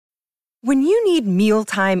When you need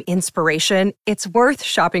mealtime inspiration, it's worth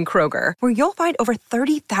shopping Kroger, where you'll find over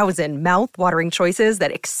 30,000 mouth-watering choices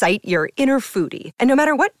that excite your inner foodie. And no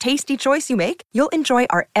matter what tasty choice you make, you'll enjoy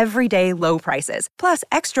our everyday low prices, plus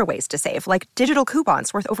extra ways to save, like digital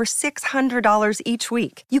coupons worth over $600 each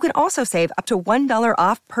week. You can also save up to $1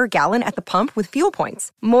 off per gallon at the pump with fuel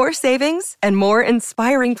points. More savings and more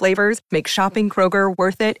inspiring flavors make shopping Kroger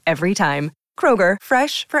worth it every time. Kroger,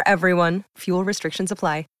 fresh for everyone. Fuel restrictions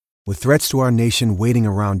apply. With threats to our nation waiting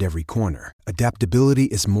around every corner, adaptability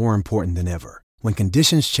is more important than ever. When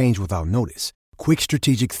conditions change without notice, quick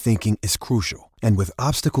strategic thinking is crucial. And with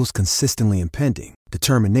obstacles consistently impending,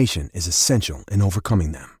 determination is essential in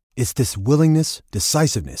overcoming them. It's this willingness,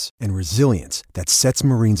 decisiveness, and resilience that sets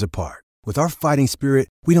Marines apart. With our fighting spirit,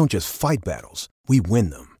 we don't just fight battles, we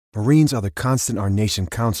win them. Marines are the constant our nation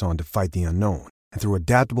counts on to fight the unknown. And through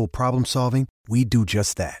adaptable problem solving, we do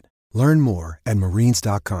just that. Learn more at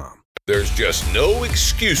marines.com. There's just no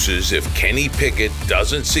excuses if Kenny Pickett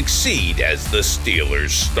doesn't succeed as the Steelers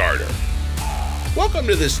starter. Welcome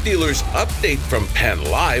to the Steelers Update from Penn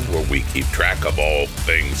Live, where we keep track of all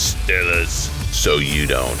things Steelers so you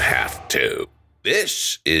don't have to.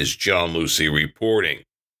 This is John Lucy reporting.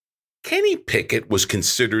 Kenny Pickett was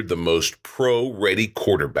considered the most pro-ready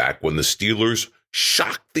quarterback when the Steelers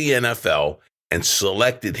shocked the NFL and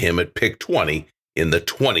selected him at pick 20 in the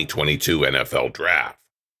 2022 NFL Draft.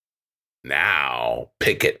 Now,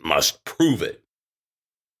 Pickett must prove it.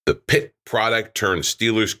 The Pitt product turned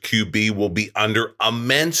Steelers QB will be under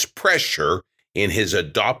immense pressure in his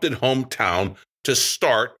adopted hometown to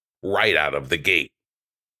start right out of the gate.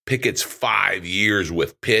 Pickett's 5 years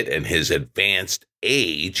with Pitt and his advanced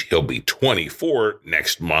age, he'll be 24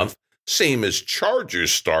 next month, same as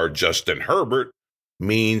Chargers star Justin Herbert,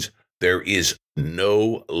 means there is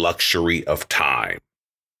no luxury of time.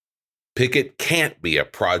 Pickett can't be a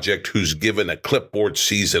project who's given a clipboard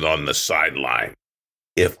season on the sideline.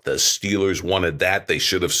 If the Steelers wanted that, they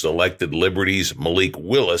should have selected Liberty's Malik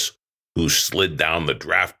Willis, who slid down the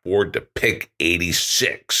draft board to pick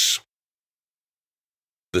 86.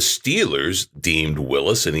 The Steelers deemed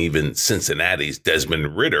Willis and even Cincinnati's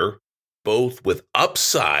Desmond Ridder, both with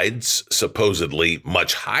upsides supposedly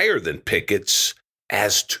much higher than Pickett's,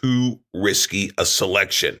 as too risky a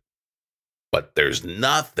selection. But there's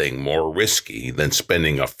nothing more risky than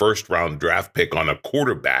spending a first-round draft pick on a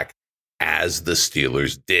quarterback, as the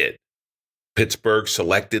Steelers did. Pittsburgh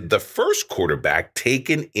selected the first quarterback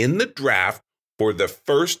taken in the draft for the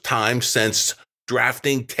first time since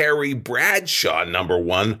drafting Terry Bradshaw number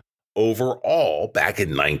 1 overall back in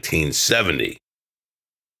 1970.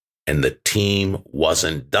 And the team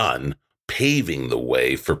wasn't done, paving the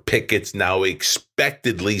way for Pickett's now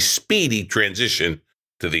expectedly speedy transition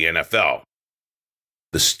to the NFL.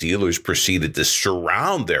 The Steelers proceeded to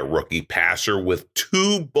surround their rookie passer with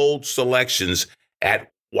 2 bold selections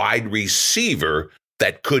at wide receiver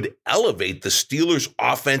that could elevate the Steelers'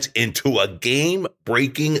 offense into a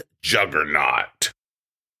game-breaking juggernaut.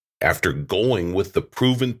 After going with the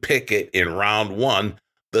proven Pickett in round 1,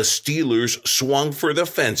 the Steelers swung for the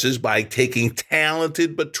fences by taking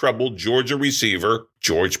talented but troubled Georgia receiver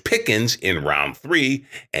George Pickens in round 3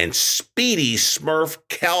 and speedy Smurf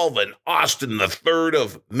Calvin Austin III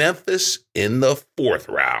of Memphis in the 4th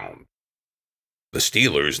round. The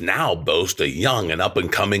Steelers now boast a young and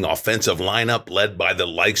up-and-coming offensive lineup led by the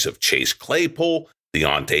likes of Chase Claypool,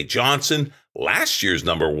 Deontay Johnson, last year's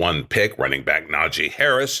number 1 pick running back Najee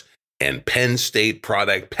Harris, and Penn State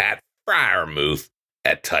product Pat Freiermuth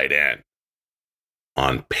at tight end.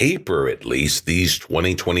 On paper, at least, these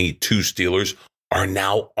 2022 Steelers are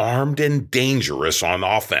now armed and dangerous on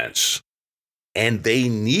offense. And they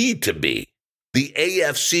need to be. The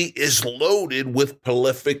AFC is loaded with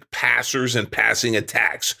prolific passers and passing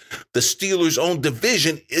attacks. The Steelers' own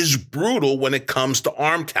division is brutal when it comes to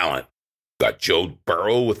arm talent. Got Joe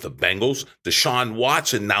Burrow with the Bengals, Deshaun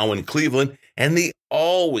Watson now in Cleveland, and the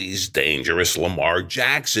always dangerous Lamar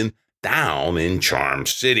Jackson down in Charm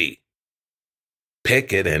City.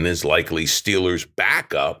 Pickett and his likely Steelers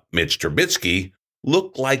backup, Mitch Trubisky,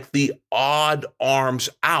 look like the odd arms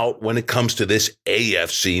out when it comes to this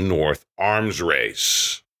AFC North arms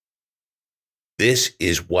race. This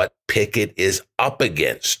is what Pickett is up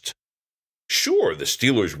against. Sure, the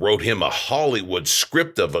Steelers wrote him a Hollywood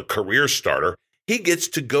script of a career starter. He gets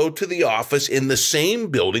to go to the office in the same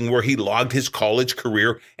building where he logged his college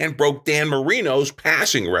career and broke Dan Marino's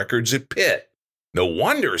passing records at Pitt. No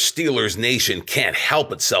wonder Steelers Nation can't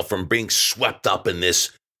help itself from being swept up in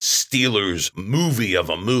this Steelers movie of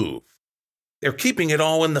a move. They're keeping it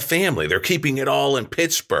all in the family. They're keeping it all in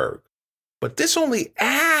Pittsburgh. But this only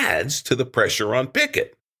adds to the pressure on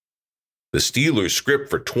Pickett. The Steelers' script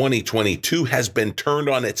for 2022 has been turned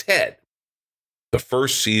on its head. The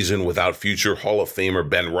first season without future Hall of Famer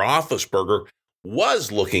Ben Roethlisberger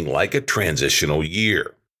was looking like a transitional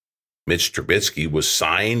year. Mitch Trubisky was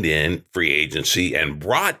signed in free agency and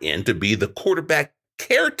brought in to be the quarterback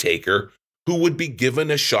caretaker who would be given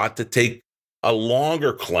a shot to take a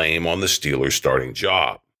longer claim on the Steelers' starting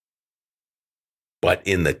job. But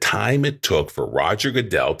in the time it took for Roger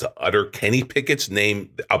Goodell to utter Kenny Pickett's name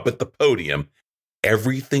up at the podium,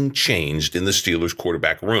 everything changed in the Steelers'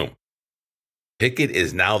 quarterback room. Pickett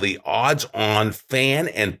is now the odds-on fan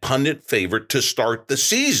and pundit favorite to start the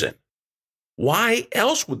season. Why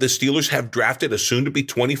else would the Steelers have drafted a soon-to-be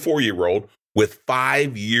 24-year-old with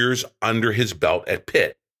 5 years under his belt at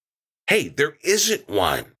Pitt? Hey, there isn't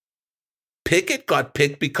one. Pickett got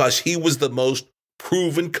picked because he was the most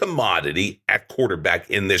proven commodity at quarterback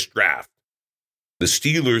in this draft. The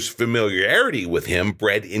Steelers' familiarity with him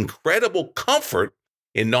bred incredible comfort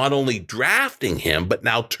in not only drafting him, but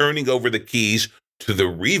now turning over the keys to the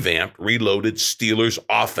revamped, reloaded Steelers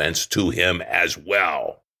offense to him as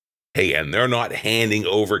well. Hey, and they're not handing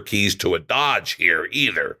over keys to a Dodge here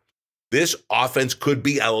either. This offense could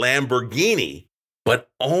be a Lamborghini, but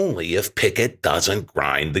only if Pickett doesn't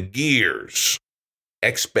grind the gears.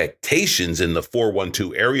 Expectations in the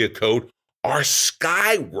 412 area code are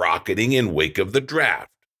skyrocketing in wake of the draft.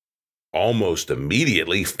 Almost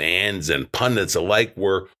immediately, fans and pundits alike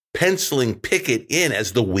were penciling Pickett in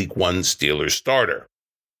as the Week 1 Steelers starter.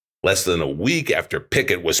 Less than a week after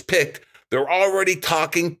Pickett was picked, they're already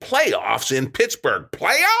talking playoffs in Pittsburgh.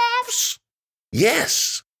 Playoffs?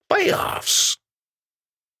 Yes, playoffs.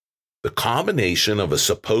 The combination of a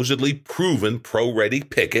supposedly proven pro-ready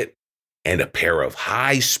Pickett and a pair of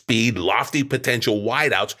high-speed, lofty potential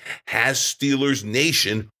wideouts has Steelers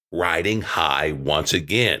Nation riding high once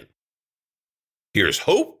again. Here's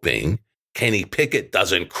hoping Kenny Pickett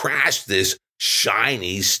doesn't crash this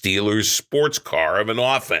shiny Steelers sports car of an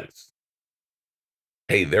offense.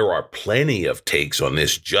 Hey, there are plenty of takes on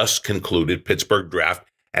this just concluded Pittsburgh draft,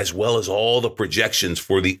 as well as all the projections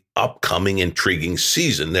for the upcoming intriguing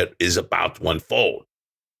season that is about to unfold.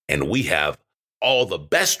 And we have all the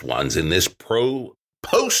best ones in this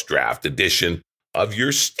post-draft edition of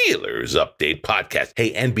your Steelers Update podcast.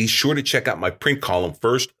 Hey, and be sure to check out my print column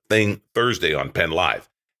first thing Thursday on Penn Live.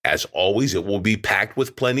 As always, it will be packed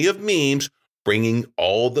with plenty of memes, bringing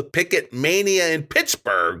all the Pickett mania in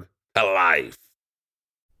Pittsburgh to life.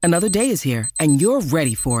 Another day is here, and you're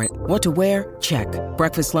ready for it. What to wear? Check.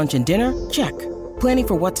 Breakfast, lunch, and dinner? Check. Planning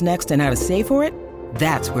for what's next and how to save for it?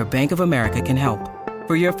 That's where Bank of America can help.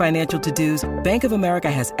 For your financial to-dos, Bank of America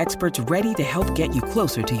has experts ready to help get you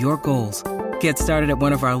closer to your goals. Get started at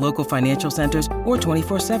one of our local financial centers or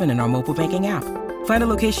 24/7 in our mobile banking app. Find a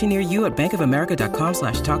location near you at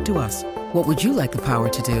bankofamerica.com/talktous. What would you like the power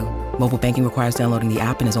to do? Mobile banking requires downloading the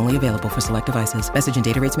app and is only available for select devices. Message and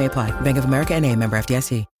data rates may apply. Bank of America N.A., member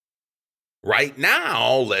FDIC. Right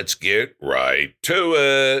now, let's get right to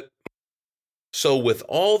it. So with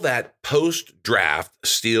all that post-draft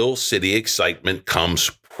Steel City excitement comes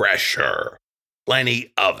pressure.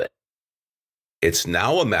 Plenty of it. It's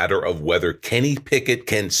now a matter of whether Kenny Pickett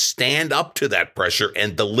can stand up to that pressure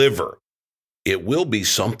and deliver. It will be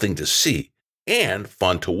something to see and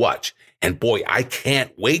fun to watch. And boy, I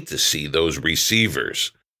can't wait to see those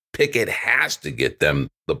receivers. Pickett has to get them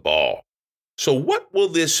the ball. So what will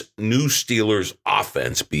this new Steelers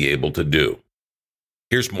offense be able to do?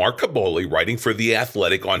 Here's Mark Kaboly writing for The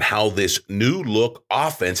Athletic on how this new look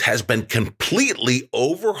offense has been completely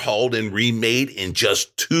overhauled and remade in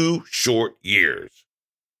just 2 short years.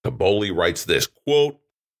 Kaboly writes this, quote,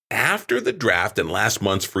 after the draft and last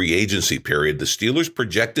month's free agency period, the Steelers'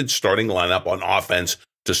 projected starting lineup on offense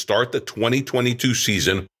to start the 2022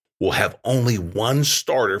 season will have only one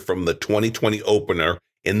starter from the 2020 opener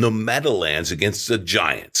in the Meadowlands against the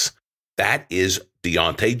Giants. That is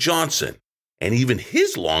Deontay Johnson. And even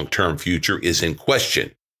his long-term future is in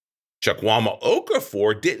question. Chukwuma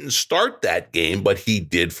Okafor didn't start that game, but he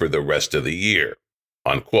did for the rest of the year,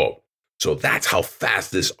 unquote. So that's how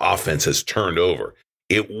fast this offense has turned over.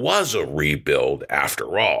 It was a rebuild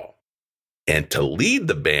after all. And to lead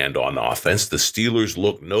the band on offense, the Steelers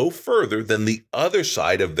looked no further than the other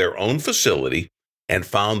side of their own facility and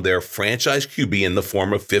found their franchise QB in the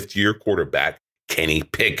form of fifth-year quarterback Kenny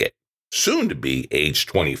Pickett, soon to be age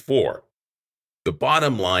 24. The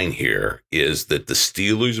bottom line here is that the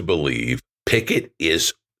Steelers believe Pickett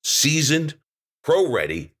is seasoned,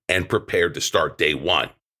 pro-ready, and prepared to start day one.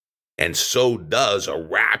 And so does a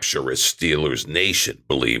rapturous Steelers Nation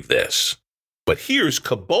believe this. But here's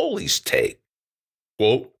Kaboly's take.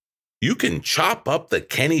 Quote, You can chop up the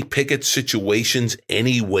Kenny Pickett situations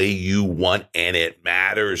any way you want, and it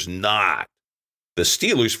matters not. The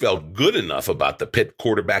Steelers felt good enough about the Pitt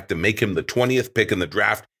quarterback to make him the 20th pick in the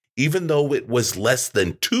draft, even though it was less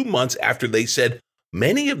than 2 months after they said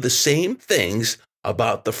many of the same things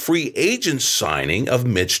about the free agent signing of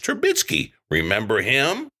Mitch Trubisky. Remember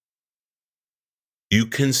him? You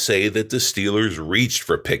can say that the Steelers reached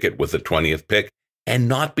for Pickett with the 20th pick and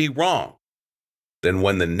not be wrong. Then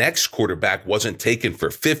when the next quarterback wasn't taken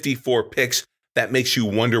for 54 picks, that makes you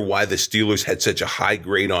wonder why the Steelers had such a high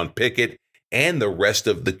grade on Pickett and the rest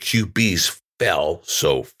of the QBs fell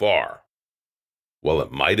so far. Well,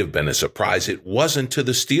 it might have been a surprise. It wasn't to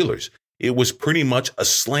the Steelers. It was pretty much a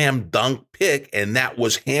slam dunk pick, and that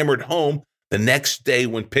was hammered home the next day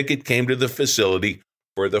when Pickett came to the facility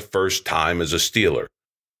for the first time as a Steeler.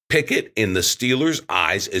 Pickett, in the Steelers'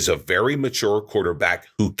 eyes, is a very mature quarterback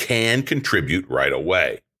who can contribute right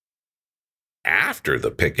away. After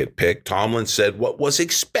the Pickett pick, Tomlin said what was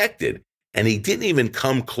expected, and he didn't even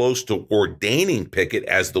come close to ordaining Pickett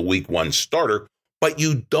as the Week 1 starter, but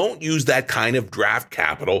you don't use that kind of draft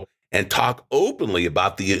capital and talk openly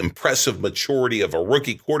about the impressive maturity of a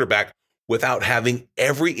rookie quarterback without having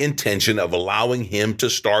every intention of allowing him to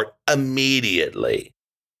start immediately.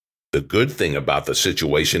 The good thing about the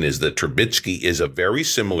situation is that Trubisky is a very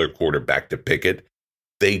similar quarterback to Pickett.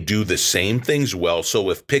 They do the same things well, so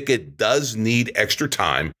if Pickett does need extra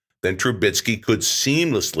time, then Trubisky could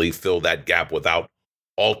seamlessly fill that gap without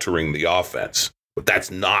altering the offense. But that's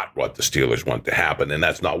not what the Steelers want to happen, and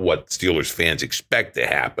that's not what Steelers fans expect to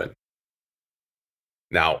happen.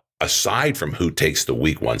 Now, aside from who takes the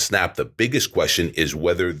Week 1 snap, the biggest question is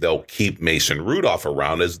whether they'll keep Mason Rudolph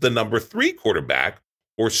around as the number 3 quarterback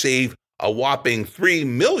or save a whopping $3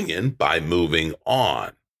 million by moving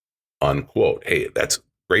on, unquote. Hey, that's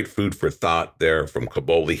great food for thought there from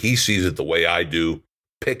Kaboly. He sees it the way I do.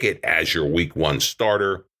 Pickett as your Week 1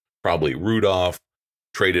 starter, probably Rudolph,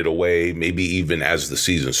 traded away, maybe even as the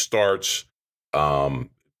season starts, when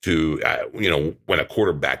a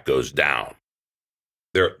quarterback goes down.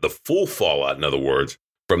 The full fallout, in other words,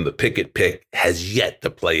 from the Pickett pick has yet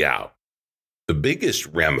to play out. The biggest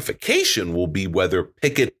ramification will be whether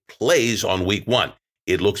Pickett plays on Week 1.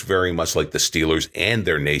 It looks very much like the Steelers and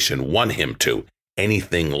their nation want him to.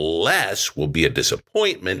 Anything less will be a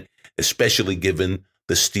disappointment, especially given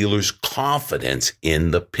the Steelers' confidence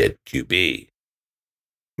in the Pitt QB.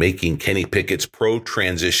 Making Kenny Pickett's pro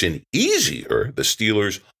transition easier, the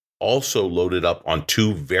Steelers also loaded up on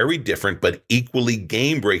 2 very different but equally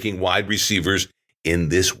game-breaking wide receivers in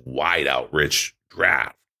this wideout-rich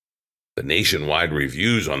draft. The nationwide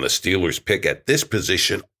reviews on the Steelers' pick at this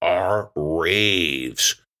position are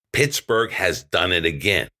raves. Pittsburgh has done it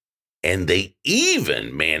again, and they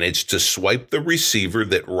even managed to swipe the receiver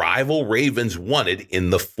that rival Ravens wanted in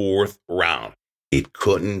the 4th round. It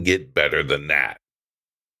couldn't get better than that.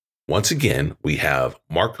 Once again, we have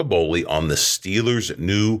Mark Kaboly on the Steelers'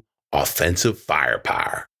 new offensive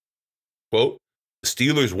firepower. Quote, the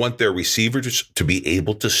Steelers want their receivers to be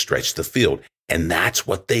able to stretch the field, and that's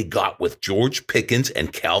what they got with George Pickens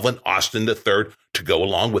and Calvin Austin III to go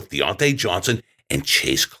along with Deontay Johnson and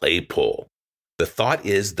Chase Claypool. The thought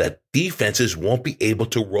is that defenses won't be able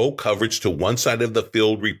to roll coverage to one side of the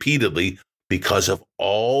field repeatedly because of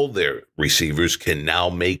all their receivers can now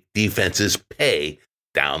make defenses pay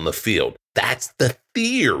down the field. That's the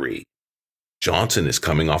theory. Johnson is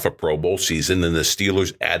coming off a Pro Bowl season, and the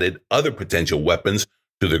Steelers added other potential weapons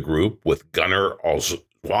to the group with Gunnar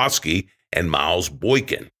Olszewski and Miles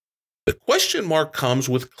Boykin. The question mark comes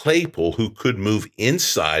with Claypool, who could move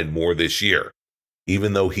inside more this year.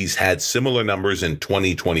 Even though he's had similar numbers in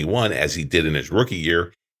 2021 as he did in his rookie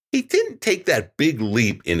year, he didn't take that big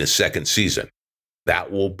leap in his second season.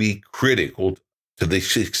 That will be critical to the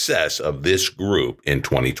success of this group in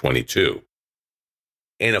 2022.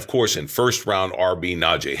 And of course, in first round RB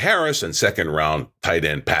Najee Harris and second round tight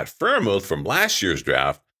end Pat Freiermuth from last year's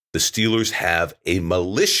draft, the Steelers have a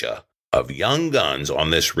militia of young guns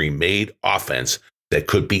on this remade offense that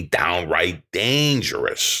could be downright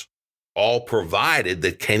dangerous, all provided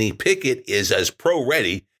that Kenny Pickett is as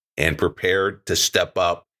pro-ready and prepared to step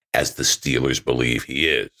up as the Steelers believe he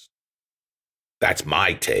is. That's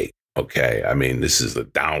my take, okay? I mean, this is a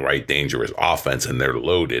downright dangerous offense, and they're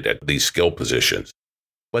loaded at these skill positions.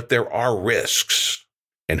 But there are risks,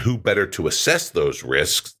 and who better to assess those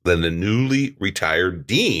risks than the newly retired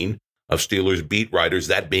dean of Steelers beat writers,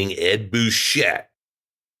 that being Ed Bouchette.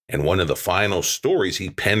 And one of the final stories he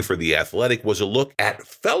penned for The Athletic was a look at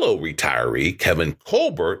fellow retiree Kevin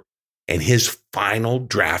Colbert and his final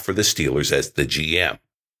draft for the Steelers as the GM.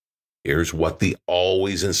 Here's what the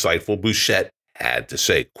always insightful Bouchette had to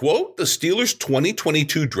say. Quote, the Steelers'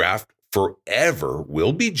 2022 draft forever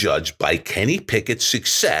will be judged by Kenny Pickett's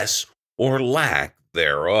success or lack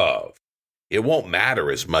thereof. It won't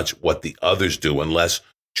matter as much what the others do unless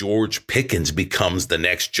George Pickens becomes the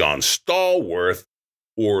next John Stallworth,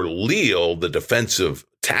 or Leo, the defensive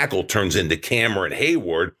tackle, turns into Cameron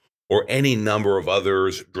Hayward, or any number of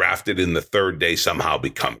others drafted in the third day somehow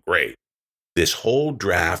become great. This whole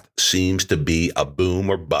draft seems to be a boom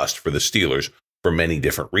or bust for the Steelers for many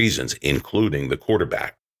different reasons, including the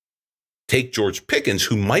quarterback. Take George Pickens,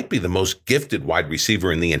 who might be the most gifted wide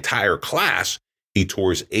receiver in the entire class. He tore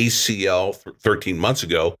his ACL 13 months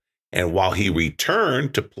ago, and while he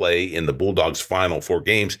returned to play in the Bulldogs' final 4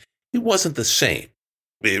 games, he wasn't the same.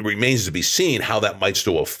 It remains to be seen how that might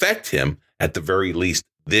still affect him, at the very least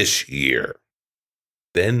this year.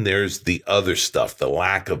 Then there's the other stuff, the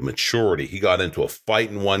lack of maturity. He got into a fight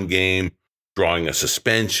in one game, drawing a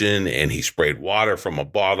suspension, and he sprayed water from a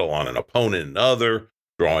bottle on an opponent in another,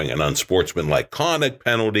 drawing an unsportsmanlike conduct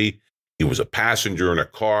penalty. He was a passenger in a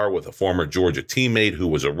car with a former Georgia teammate who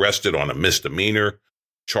was arrested on a misdemeanor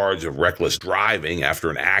charge of reckless driving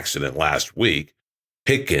after an accident last week.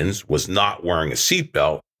 Pickens was not wearing a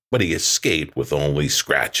seatbelt, but he escaped with only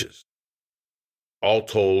scratches. All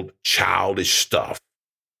told, childish stuff.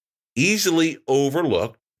 Easily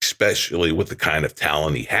overlooked, especially with the kind of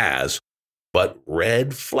talent he has, but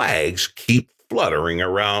red flags keep fluttering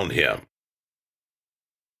around him.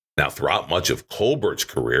 Now, throughout much of Colbert's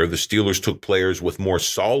career, the Steelers took players with more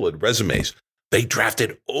solid resumes. They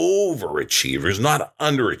drafted overachievers, not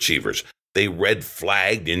underachievers. They red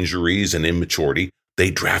flagged injuries and immaturity.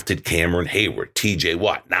 They drafted Cameron Hayward, TJ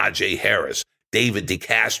Watt, Najee Harris, David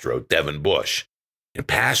DeCastro, Devin Bush. In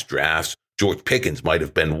past drafts, George Pickens might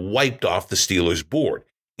have been wiped off the Steelers' board,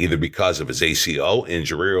 either because of his ACL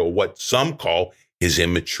injury or what some call his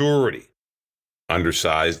immaturity.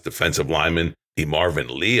 Undersized defensive lineman DeMarvin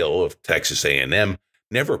Leal of Texas A&M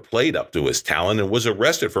never played up to his talent and was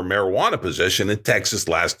arrested for marijuana possession in Texas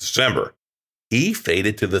last December. He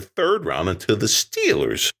faded to the 3rd round until the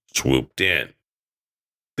Steelers swooped in.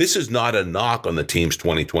 This is not a knock on the team's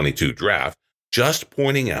 2022 draft, just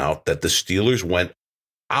pointing out that the Steelers went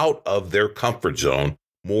out of their comfort zone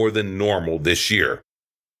more than normal this year.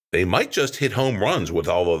 They might just hit home runs with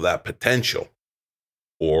all of that potential,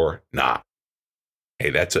 or not. Hey,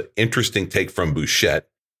 that's an interesting take from Bouchette,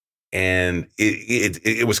 and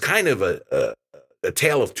it was kind of a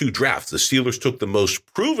tale of 2 drafts. The Steelers took the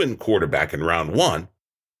most proven quarterback in round 1,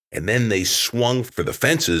 and then they swung for the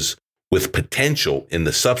fences with potential in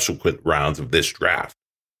the subsequent rounds of this draft.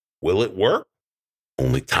 Will it work?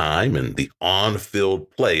 Only time and the on-field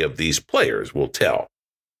play of these players will tell.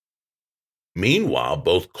 Meanwhile,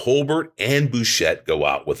 both Colbert and Bouchette go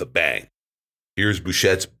out with a bang. Here's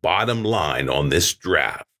Bouchette's bottom line on this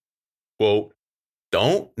draft. Quote,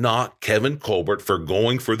 don't knock Kevin Colbert for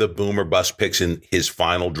going for the boom or bust picks in his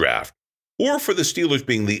final draft, or for the Steelers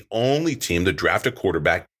being the only team to draft a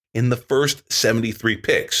quarterback in the first 73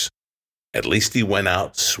 picks. At least he went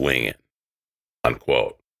out swinging,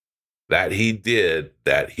 unquote. That he did.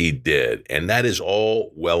 And that is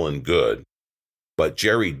all well and good. But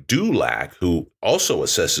Jerry Dulac, who also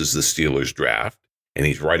assesses the Steelers draft, and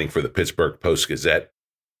he's writing for the Pittsburgh Post-Gazette,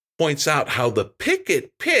 points out how the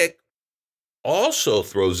Pickett pick also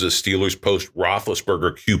throws the Steelers'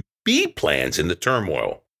 post-Roethlisberger QB plans into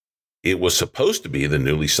turmoil. It was supposed to be the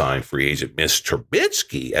newly signed free agent Mitch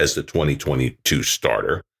Trubisky as the 2022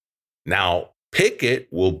 starter. Now, Pickett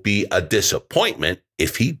will be a disappointment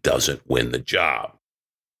if he doesn't win the job.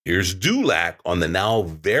 Here's Dulac on the now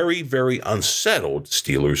very, very unsettled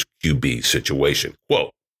Steelers QB situation. Quote,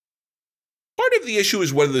 part of the issue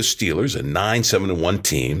is whether the Steelers, a 9-7-1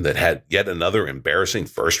 team that had yet another embarrassing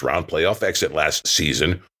first-round playoff exit last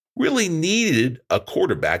season, really needed a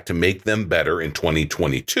quarterback to make them better in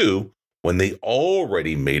 2022 when they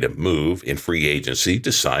already made a move in free agency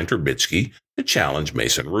to sign Trubisky to challenge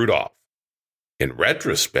Mason Rudolph. In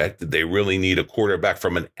retrospect, did they really need a quarterback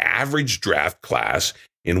from an average draft class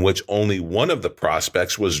in which only one of the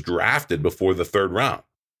prospects was drafted before the 3rd round?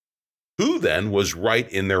 Who then was right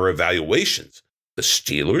in their evaluations, the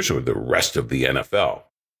Steelers or the rest of the NFL?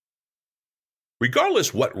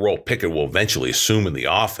 Regardless what role Pickett will eventually assume in the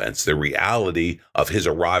offense, the reality of his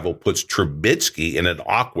arrival puts Trubisky in an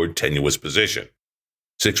awkward, tenuous position.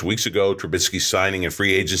 6 weeks ago, Trubisky's signing in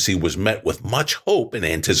free agency was met with much hope and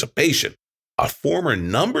anticipation. A former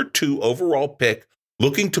number 2 overall pick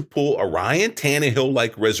looking to pull a Ryan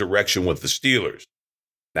Tannehill-like resurrection with the Steelers.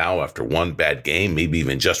 Now, after one bad game, maybe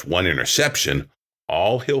even just one interception,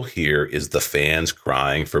 all he'll hear is the fans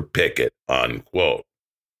crying for Pickett, unquote.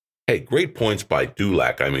 Hey, great points by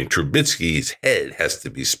Dulac. I mean, Trubisky's head has to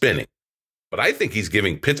be spinning. But I think he's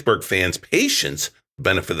giving Pittsburgh fans patience the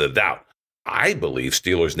benefit of the doubt. I believe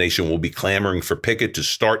Steelers Nation will be clamoring for Pickett to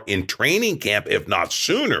start in training camp, if not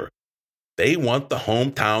sooner. They want the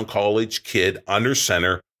hometown college kid under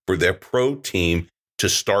center for their pro team to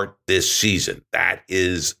start this season. That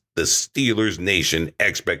is the Steelers Nation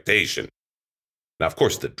expectation. Now, of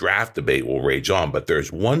course, the draft debate will rage on, but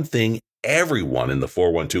there's one thing everyone in the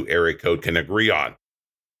 412 area code can agree on,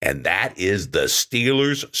 and that is the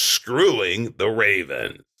Steelers screwing the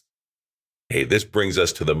Ravens. Hey, this brings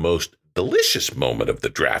us to the most delicious moment of the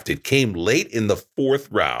draft. It came late in the 4th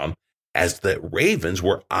round as the Ravens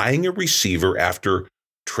were eyeing a receiver after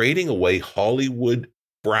trading away Hollywood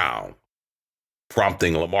Brown,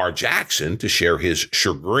 prompting Lamar Jackson to share his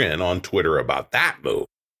chagrin on Twitter about that move.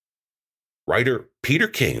 Writer Peter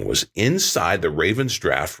King was inside the Ravens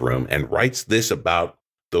draft room and writes this about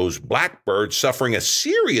those Blackbirds suffering a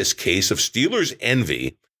serious case of Steelers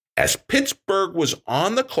envy as Pittsburgh was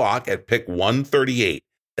on the clock at pick 138.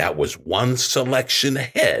 That was one selection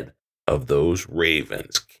ahead of those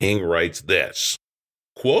Ravens. King writes this,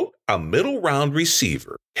 quote, a middle round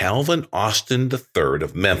receiver, Calvin Austin III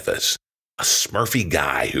of Memphis, a Smurfy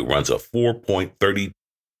guy who runs a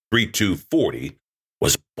 4.32 40,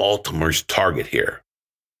 was Baltimore's target here.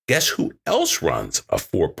 Guess who else runs a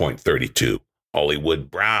 4.32? Hollywood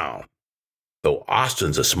Brown. Though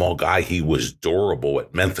Austin's a small guy, he was durable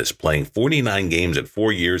at Memphis, playing 49 games in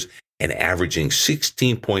 4 years and averaging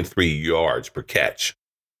 16.3 yards per catch.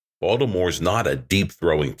 Baltimore's not a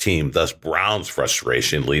deep-throwing team, thus Brown's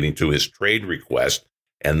frustration leading to his trade request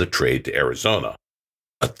and the trade to Arizona.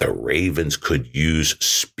 But the Ravens could use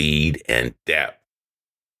speed and depth.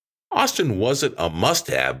 Austin wasn't a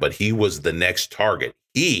must-have, but he was the next target.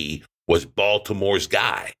 He was Baltimore's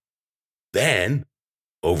guy. Then,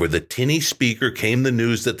 over the tinny speaker came the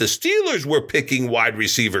news that the Steelers were picking wide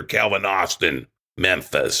receiver Calvin Austin,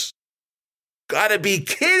 Memphis. Gotta be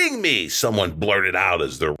kidding me, someone blurted out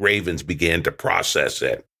as the Ravens began to process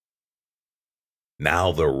it.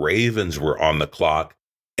 Now the Ravens were on the clock,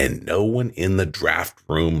 and no one in the draft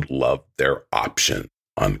room loved their option,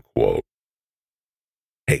 unquote.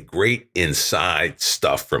 Hey, great inside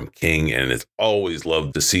stuff from King, and it's always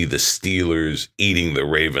loved to see the Steelers eating the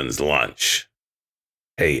Ravens' lunch.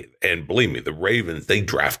 Hey, and believe me, the Ravens, they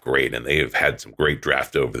draft great, and they have had some great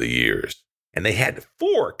draft over the years. And they had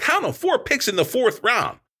 4 picks in the 4th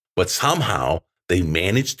round, but somehow they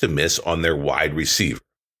managed to miss on their wide receiver.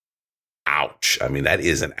 Ouch. I mean, that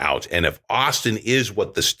is an ouch. And if Austin is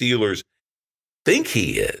what the Steelers think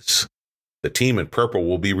he is, the team in purple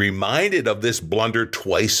will be reminded of this blunder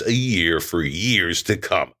twice a year for years to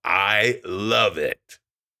come. I love it.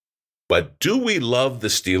 But do we love the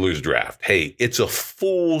Steelers draft? Hey, it's a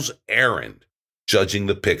fool's errand judging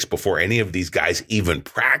the picks before any of these guys even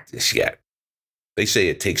practice yet. They say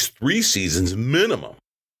it takes 3 seasons minimum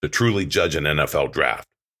to truly judge an NFL draft.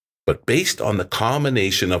 But based on the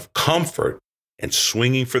combination of comfort and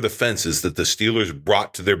swinging for the fences that the Steelers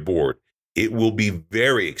brought to their board, it will be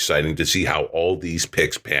very exciting to see how all these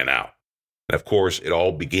picks pan out. And of course, it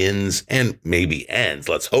all begins and maybe ends,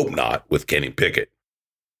 let's hope not, with Kenny Pickett.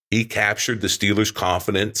 He captured the Steelers'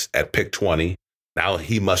 confidence at pick 20. Now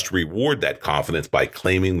he must reward that confidence by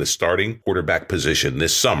claiming the starting quarterback position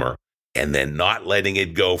this summer and then not letting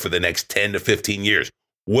it go for the next 10 to 15 years.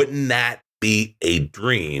 Wouldn't that be a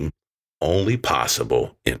dream only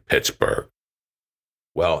possible in Pittsburgh?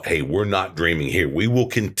 Well, hey, we're not dreaming here. We will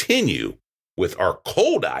continue with our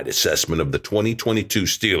cold-eyed assessment of the 2022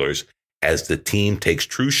 Steelers as the team takes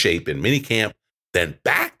true shape in minicamp, then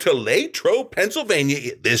back to Latrobe,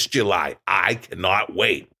 Pennsylvania this July. I cannot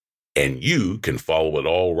wait. And you can follow it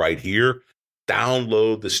all right here.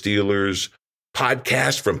 Download the Steelers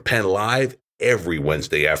podcast from Penn Live every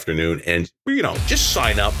Wednesday afternoon. And, just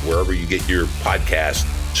sign up wherever you get your podcast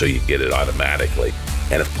so you get it automatically.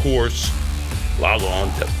 And, of course, log on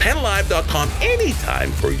to PennLive.com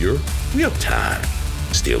anytime for your real-time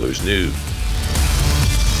Steelers news.